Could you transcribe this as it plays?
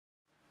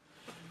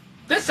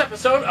This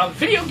episode of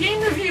Video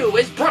Game Review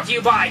is brought to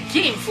you by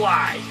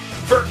GameFly.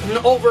 For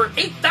over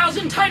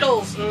 8,000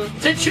 titles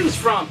to choose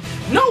from,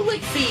 no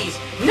late fees,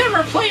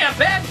 never play a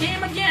bad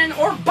game again,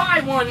 or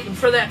buy one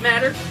for that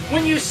matter,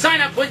 when you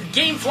sign up with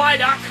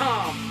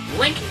GameFly.com.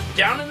 Link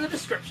down in the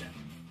description.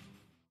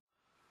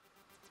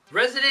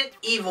 Resident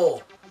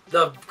Evil,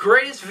 the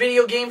greatest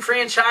video game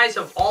franchise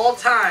of all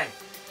time,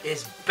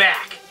 is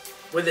back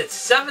with its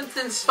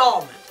 7th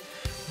installment.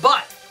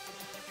 But,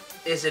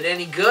 is it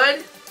any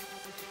good?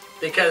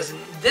 Because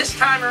this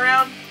time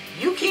around,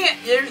 you can't,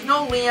 there's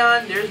no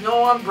Leon, there's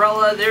no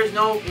Umbrella, there's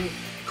no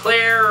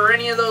Claire or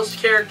any of those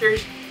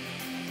characters.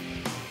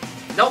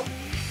 Nope.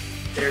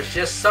 There's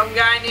just some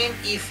guy named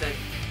Ethan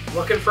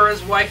looking for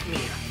his wife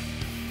Mia.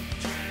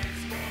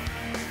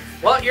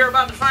 Well, you're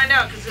about to find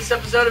out because this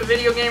episode of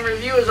Video Game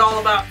Review is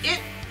all about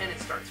it, and it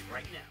starts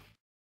right now.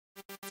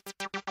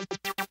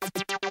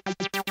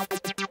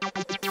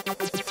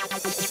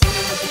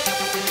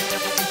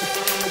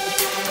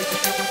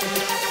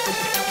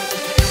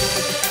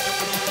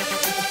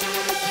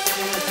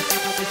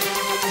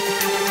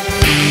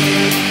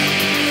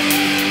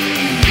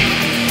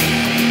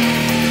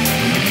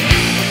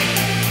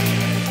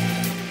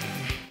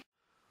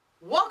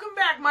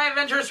 My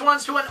Adventurous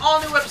ones to an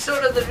all-new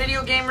episode of the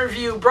Video Game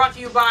Review brought to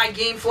you by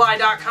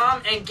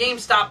Gamefly.com and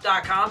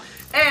GameStop.com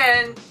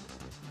and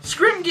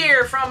Scrim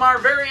Gear from our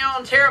very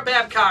own Tara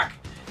Babcock.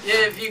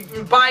 If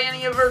you buy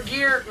any of her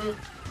gear,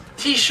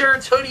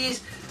 t-shirts,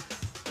 hoodies,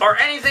 or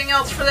anything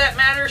else for that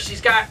matter,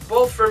 she's got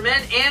both for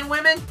men and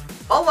women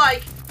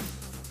alike.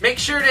 Make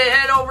sure to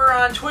head over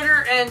on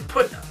Twitter and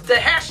put the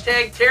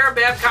hashtag Tara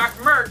Babcock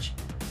merch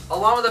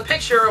along with a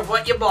picture of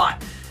what you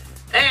bought.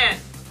 And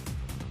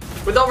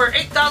with over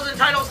 8,000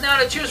 titles now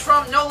to choose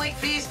from, no late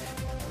fees,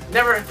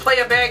 never play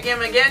a bad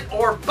game again,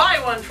 or buy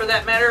one for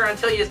that matter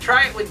until you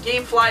try it with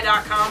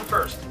Gamefly.com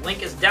first.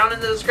 Link is down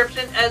in the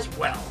description as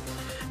well.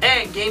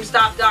 And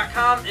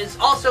GameStop.com is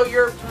also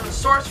your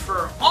source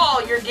for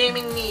all your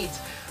gaming needs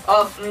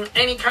of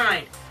any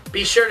kind.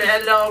 Be sure to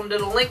head on to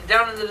the link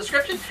down in the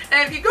description.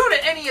 And if you go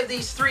to any of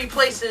these three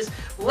places,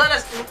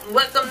 let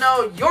them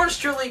know yours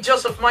truly,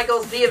 Joseph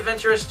Michaels, the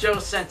Adventurous Joe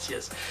sent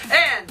you.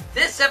 And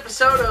this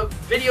episode of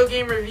Video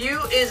Game Review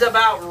is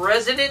about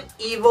Resident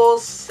Evil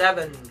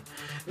 7.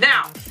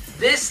 Now,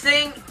 this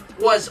thing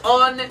was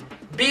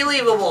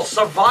unbelievable.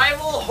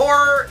 Survival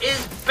horror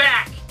is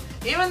back,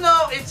 even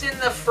though it's in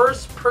the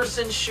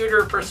first-person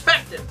shooter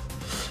perspective.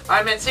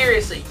 I meant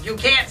seriously, you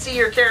can't see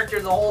your character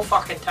the whole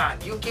fucking time.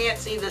 You can't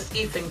see this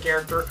Ethan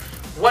character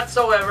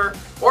whatsoever,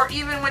 or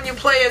even when you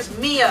play as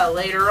Mia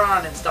later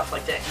on and stuff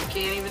like that. You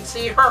can't even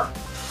see her.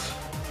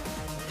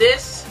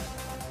 This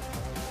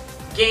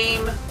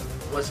game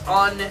was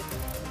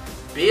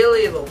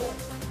unbelievable.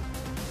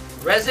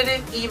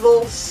 Resident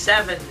Evil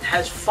 7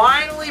 has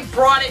finally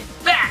brought it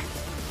back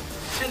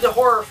to the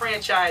horror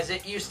franchise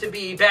it used to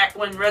be back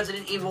when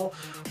Resident Evil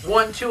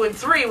 1, 2, and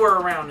 3 were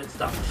around and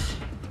stuff.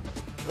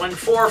 When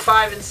 4,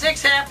 5, and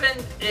 6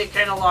 happened, it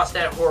kind of lost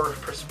that horror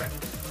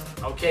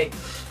perspective. Okay?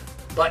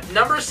 But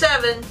number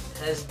 7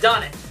 has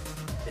done it.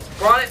 It's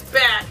brought it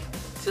back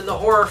to the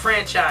horror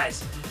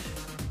franchise.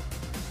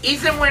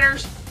 Ethan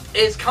Winters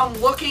is come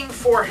looking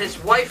for his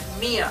wife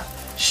Mia.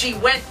 She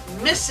went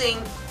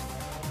missing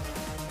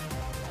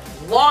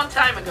a long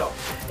time ago.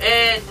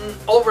 And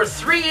over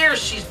 3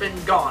 years she's been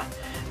gone.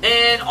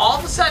 And all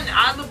of a sudden,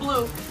 out of the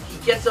blue, he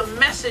gets a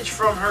message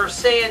from her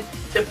saying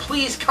to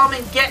please come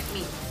and get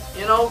me.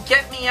 You know,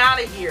 get me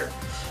out of here.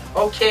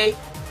 Okay?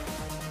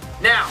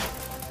 Now,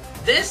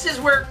 this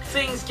is where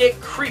things get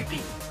creepy.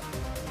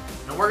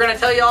 And we're going to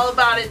tell you all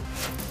about it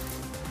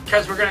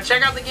because we're going to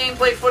check out the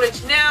gameplay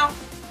footage now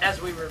as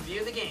we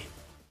review the game.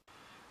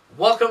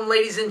 Welcome,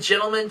 ladies and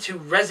gentlemen, to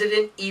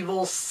Resident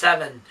Evil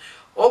 7.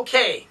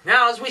 Okay,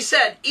 now as we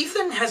said,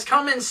 Ethan has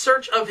come in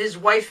search of his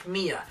wife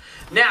Mia.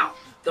 Now,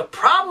 the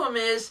problem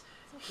is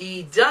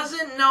he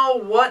doesn't know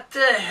what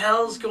the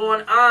hell's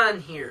going on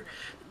here.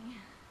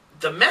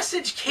 The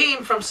message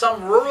came from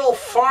some rural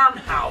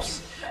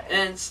farmhouse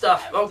and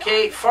stuff,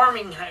 okay?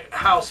 Farming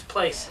house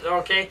place,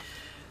 okay?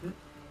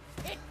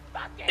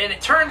 And it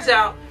turns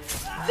out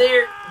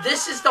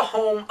this is the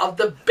home of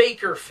the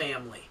Baker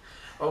family,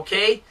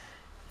 okay?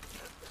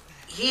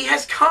 He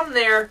has come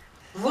there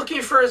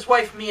looking for his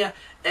wife Mia,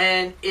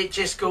 and it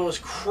just goes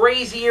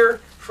crazier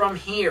from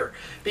here.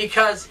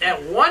 Because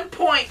at one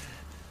point,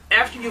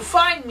 after you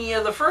find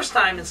Mia the first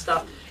time and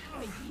stuff,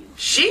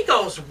 she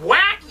goes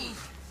wacky.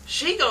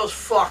 She goes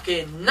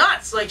fucking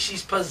nuts, like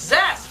she's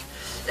possessed,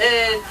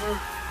 and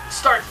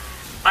starts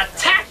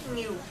attacking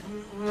you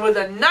with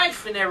a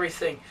knife and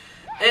everything.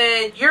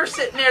 And you're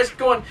sitting there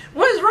going,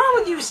 what is wrong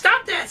with you?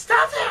 Stop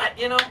that,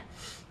 you know.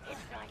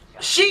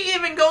 She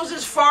even goes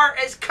as far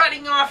as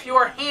cutting off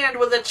your hand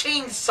with a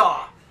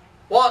chainsaw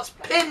while it's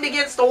pinned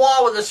against the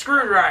wall with a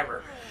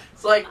screwdriver.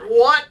 It's like,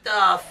 what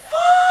the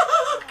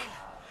fuck?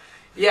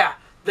 Yeah,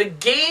 the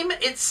game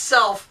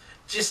itself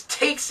just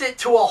takes it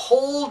to a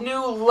whole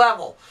new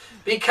level.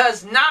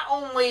 Because not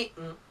only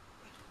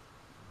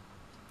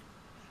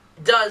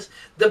does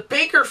the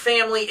Baker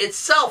family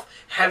itself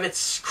have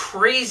its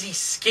crazy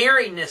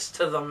scariness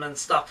to them and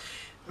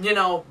stuff, you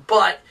know,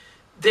 but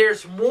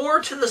there's more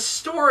to the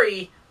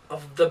story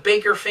of the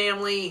Baker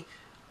family,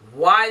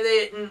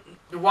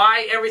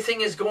 why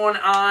everything is going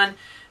on,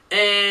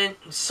 and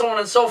so on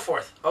and so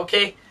forth,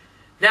 okay?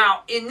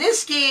 Now, in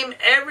this game,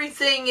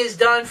 everything is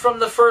done from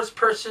the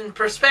first-person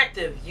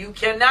perspective. You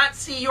cannot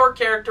see your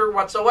character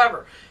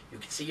whatsoever. You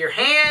can see your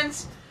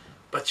hands,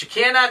 but you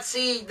cannot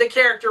see the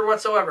character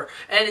whatsoever.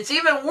 And it's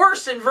even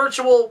worse in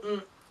virtual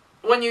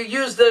when you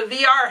use the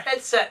VR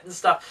headset and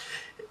stuff.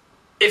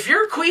 If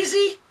you're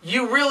queasy,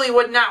 you really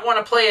would not want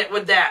to play it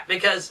with that,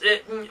 because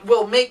it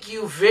will make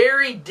you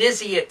very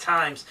dizzy at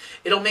times.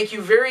 It'll make you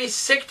very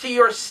sick to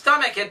your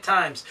stomach at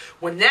times.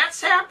 When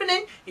that's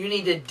happening, you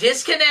need to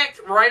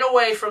disconnect right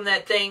away from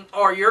that thing,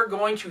 or you're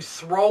going to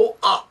throw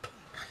up.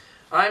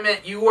 I mean,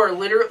 you are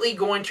literally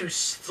going to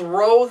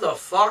throw the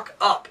fuck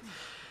up.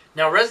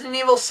 Now, Resident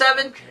Evil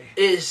 7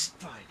 is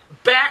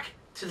back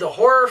to the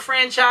horror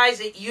franchise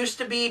it used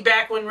to be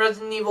back when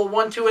Resident Evil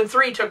 1, 2, and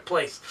 3 took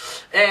place.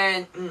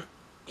 And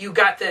you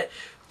got the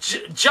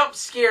jump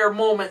scare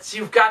moments.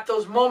 You've got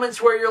those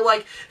moments where you're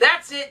like,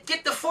 that's it,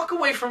 get the fuck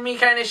away from me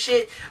kind of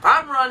shit.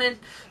 I'm running,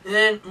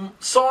 and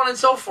so on and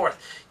so forth.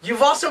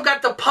 You've also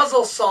got the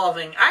puzzle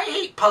solving. I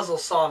hate puzzle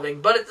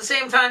solving, but at the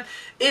same time,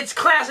 it's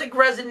classic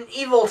Resident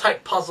Evil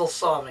type puzzle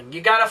solving.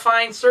 You gotta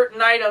find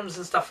certain items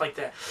and stuff like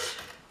that.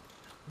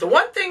 The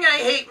one thing I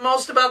hate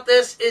most about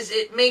this is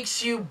it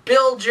makes you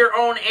build your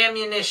own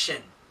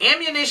ammunition.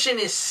 Ammunition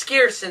is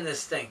scarce in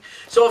this thing.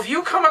 So if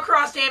you come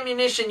across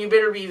ammunition, you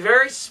better be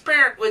very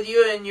sparing with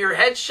you, and your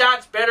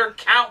headshots better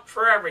count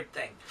for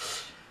everything.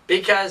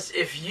 Because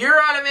if you're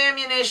out of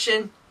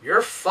ammunition,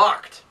 you're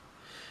fucked.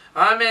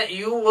 I mean,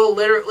 you will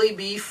literally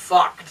be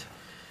fucked.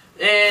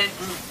 And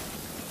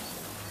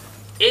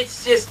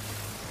it's just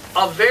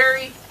a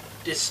very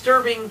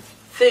disturbing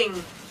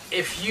thing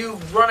if you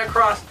run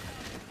across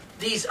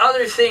these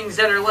other things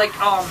that are like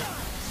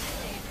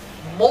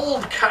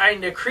mold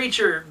kind of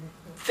creature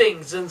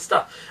things and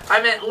stuff.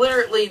 I meant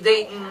literally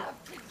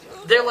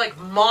they're like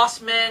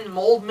moss men,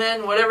 mold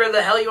men, whatever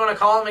the hell you want to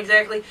call them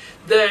exactly.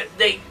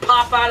 They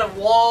pop out of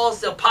walls,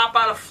 they'll pop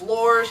out of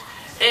floors,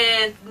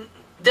 and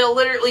they'll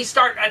literally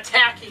start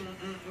attacking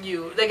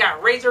you. They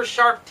got razor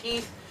sharp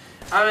teeth.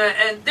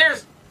 And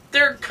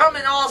they're come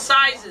in all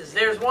sizes.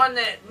 There's ones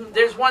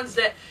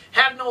that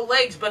have no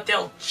legs, but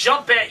they'll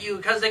jump at you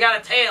because they got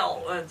a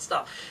tail and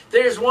stuff.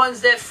 There's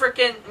ones that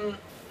frickin'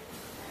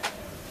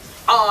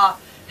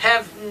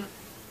 have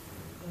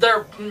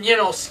their, you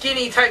know,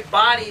 skinny type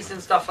bodies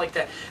and stuff like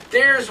that.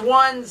 There's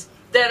ones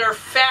that are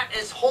fat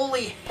as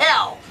holy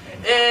hell.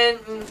 And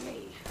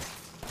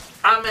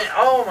I mean,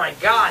 oh my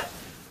god.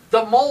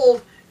 The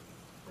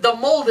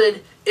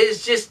molded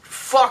is just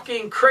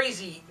fucking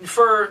crazy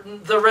for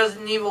the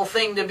Resident Evil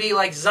thing to be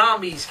like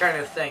zombies kind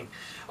of thing.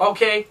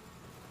 Okay?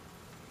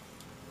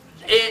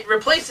 It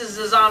replaces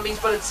the zombies,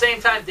 but at the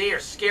same time, they are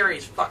scary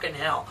as fucking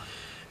hell.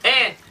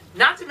 And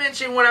not to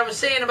mention what I was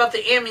saying about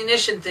the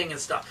ammunition thing and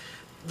stuff.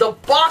 The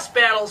boss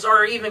battles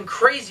are even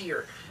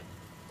crazier.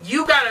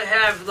 You gotta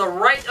have the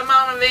right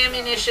amount of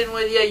ammunition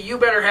with you. You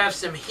better have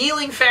some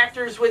healing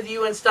factors with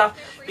you and stuff,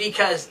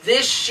 because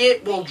this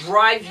shit will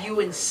drive you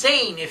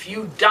insane if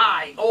you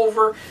die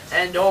over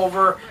and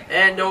over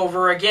and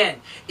over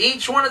again.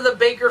 Each one of the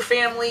Baker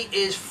family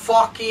is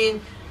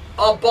fucking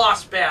a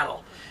boss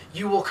battle.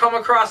 You will come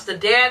across the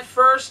dad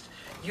first,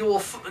 you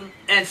will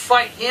and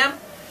fight him.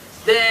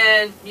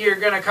 Then you're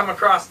gonna come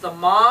across the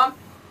mom.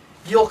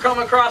 You'll come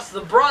across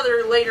the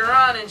brother later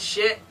on and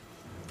shit.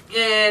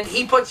 And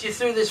he puts you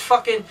through this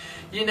fucking,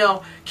 you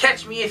know,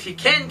 catch me if you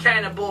can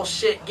kind of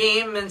bullshit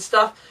game and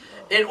stuff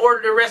in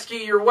order to rescue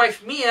your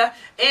wife Mia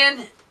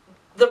and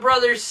the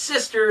brother's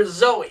sister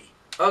Zoe,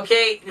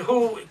 okay,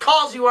 who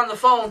calls you on the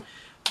phone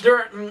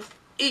during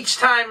each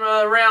time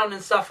around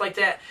and stuff like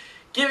that,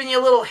 giving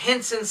you little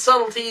hints and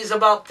subtleties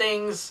about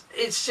things.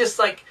 It's just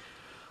like,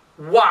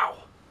 wow.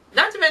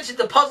 Not to mention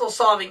the puzzle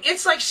solving.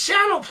 It's like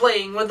shadow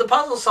playing with the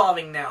puzzle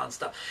solving now and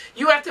stuff.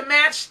 You have to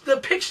match the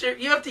picture.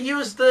 You have to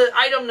use the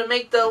item to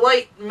make the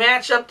light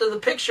match up to the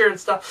picture and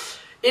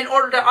stuff in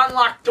order to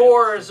unlock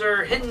doors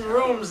or hidden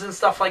rooms and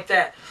stuff like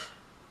that.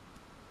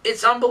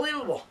 It's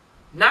unbelievable.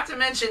 Not to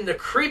mention the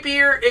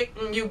creepier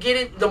you get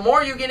in, the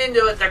more you get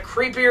into it, the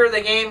creepier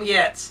the game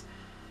gets.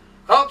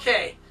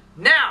 Okay,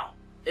 now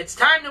it's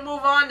time to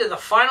move on to the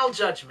final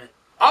judgment.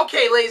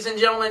 Okay, ladies and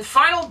gentlemen,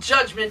 final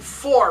judgment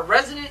for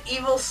Resident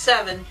Evil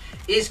 7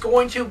 is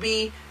going to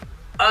be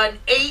an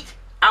 8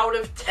 out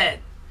of 10.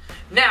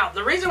 Now,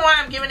 the reason why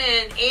I'm giving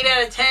it an 8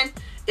 out of 10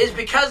 is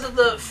because of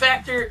the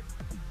factor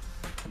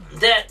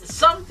that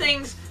some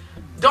things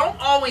don't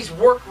always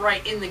work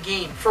right in the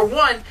game. For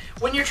one,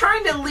 when you're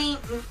trying to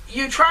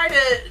you try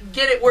to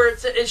get it where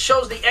it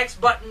shows the X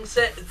button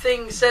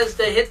thing says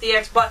to hit the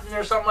X button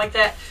or something like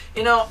that.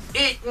 You know,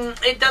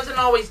 it doesn't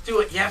always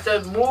do it. You have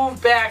to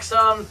move back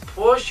some,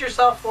 push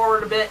yourself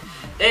forward a bit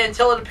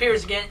until it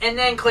appears again, and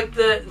then click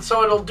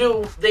so it'll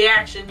do the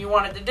action you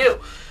want it to do.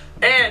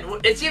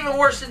 And it's even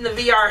worse in the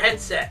VR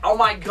headset. Oh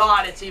my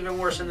god, it's even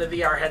worse in the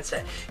VR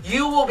headset.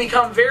 You will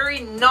become very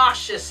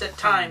nauseous at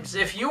times.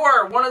 If you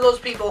are one of those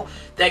people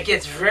that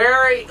gets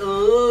very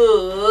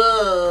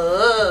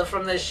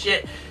from this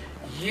shit,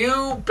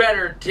 you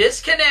better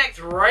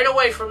disconnect right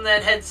away from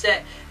that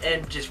headset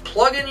and just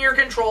plug in your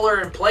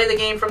controller and play the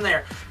game from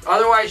there.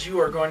 Otherwise, you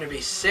are going to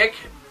be sick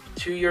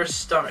to your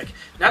stomach.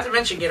 Not to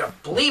mention get a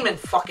bleeming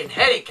fucking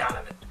headache out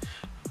of it.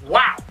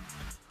 Wow.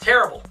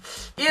 Terrible.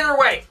 Either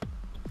way,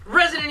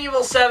 Resident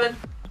Evil 7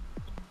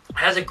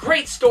 has a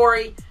great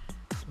story,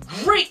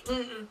 great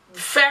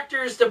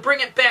factors to bring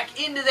it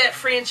back into that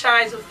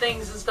franchise of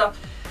things and stuff,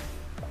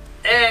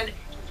 and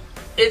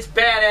it's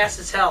badass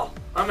as hell.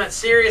 I mean,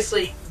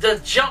 seriously, the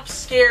jump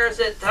scares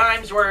at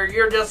times where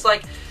you're just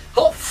like,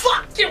 oh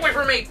fuck, get away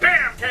from me,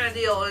 bam, kind of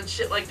deal, and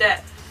shit like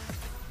that.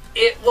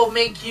 It will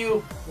make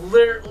you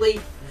literally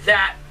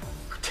that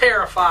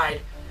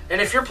terrified.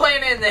 And if you're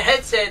playing it in the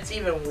headset, it's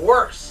even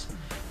worse.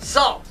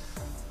 So,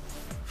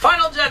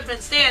 Final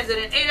Judgment stands at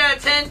an 8 out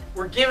of 10.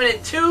 We're giving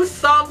it 2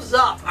 thumbs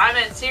up. I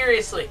mean,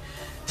 seriously.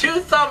 2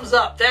 thumbs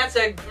up. That's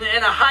a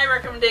high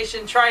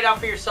recommendation. Try it out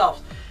for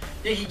yourselves.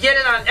 You can get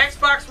it on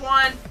Xbox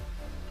One,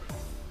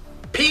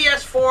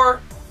 PS4.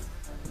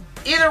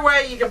 Either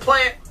way, you can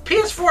play it.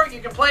 PS4,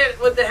 you can play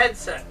it with the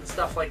headset and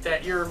stuff like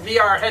that. Your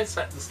VR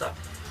headset and stuff.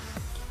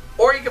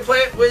 Or you can play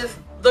it with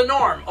the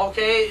norm,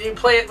 okay? You can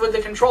play it with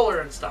the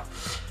controller and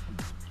stuff.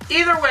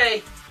 Either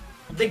way,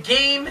 the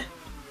game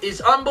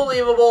is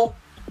unbelievable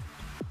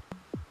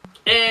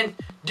and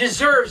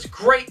deserves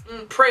great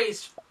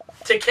praise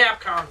to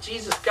Capcom.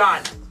 Jesus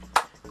God.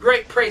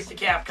 Great praise to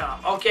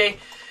Capcom, okay?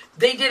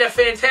 They did a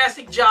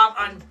fantastic job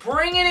on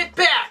bringing it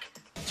back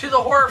to the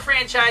horror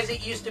franchise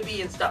it used to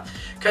be and stuff.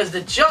 Because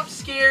the jump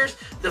scares,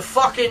 the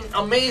fucking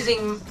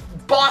amazing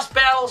boss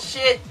battle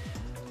shit,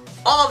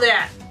 all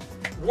that,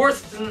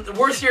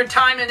 worth your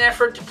time and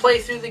effort to play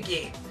through the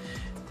game.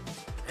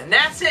 And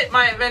that's it,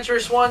 my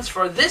adventurous ones,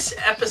 for this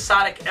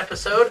episodic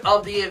episode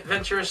of the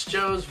Adventurous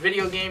Joe's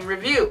video game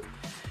review.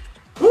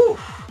 Whew,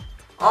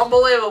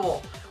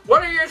 unbelievable.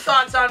 What are your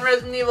thoughts on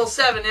Resident Evil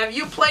 7? Have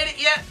you played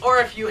it yet? Or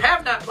if you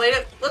have not played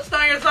it, let's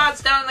know your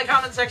thoughts down in the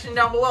comment section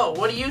down below.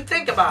 What do you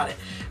think about it?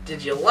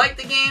 Did you like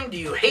the game? Do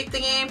you hate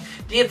the game?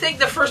 Do you think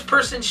the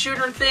first-person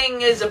shooter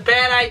thing is a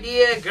bad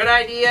idea, a good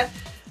idea?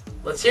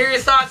 Let's hear your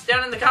thoughts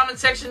down in the comment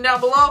section down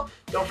below.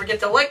 Don't forget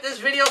to like this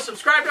video,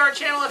 subscribe to our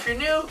channel if you're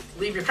new,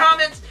 leave your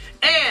comments,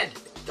 and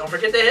don't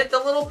forget to hit the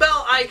little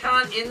bell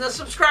icon in the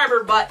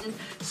subscriber button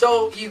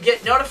so you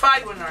get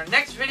notified when our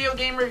next video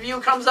game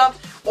review comes up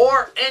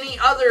or any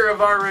other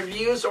of our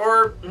reviews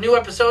or new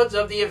episodes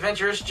of the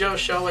Adventurous Joe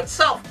Show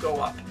itself go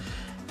up.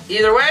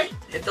 Either way,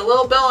 hit the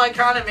little bell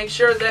icon and make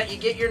sure that you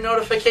get your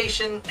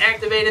notification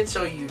activated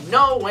so you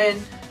know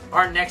when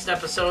our next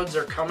episodes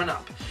are coming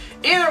up.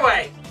 Either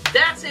way,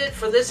 that's it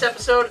for this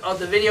episode of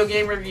the video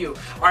game review.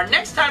 Our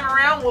next time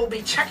around, we'll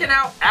be checking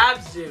out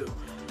Abzu.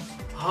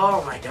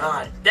 Oh my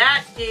god,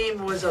 that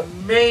game was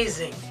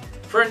amazing.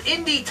 For an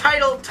indie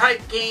title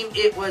type game,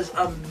 it was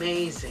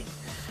amazing.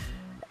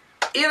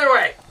 Either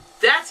way,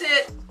 that's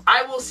it.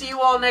 I will see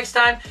you all next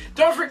time.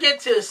 Don't forget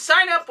to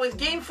sign up with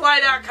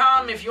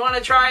Gamefly.com if you want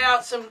to try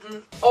out some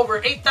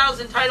over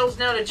 8,000 titles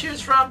now to choose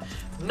from.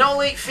 No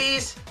late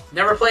fees.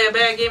 Never play a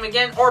bad game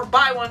again, or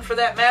buy one for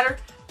that matter.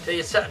 So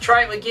you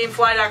try it with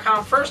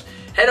Gamefly.com first.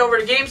 Head over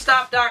to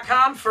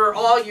GameStop.com for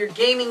all your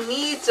gaming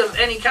needs of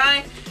any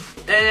kind.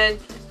 And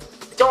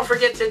don't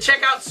forget to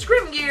check out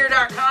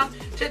ScrimGear.com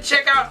to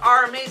check out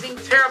our amazing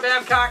Tara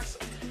Babcock's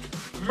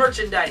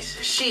merchandise.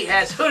 She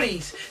has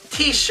hoodies,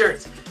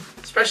 t-shirts,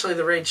 especially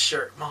the Rage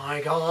shirt.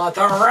 My God,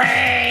 the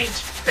Rage!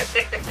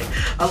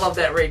 I love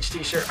that Rage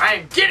t-shirt. I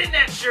am getting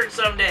that shirt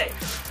someday.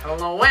 I don't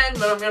know when,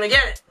 but I'm going to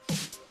get it.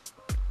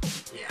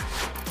 Yeah,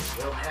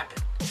 it will happen.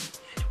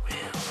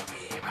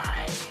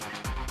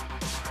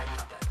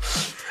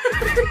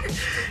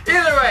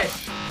 Either way,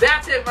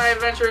 that's it, my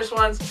adventurous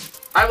ones.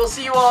 I will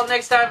see you all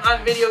next time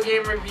on Video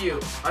Game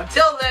Review.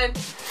 Until then,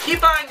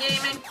 keep on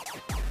gaming,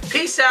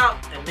 peace out,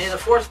 and may the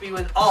force be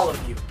with all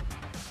of you.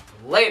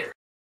 Later.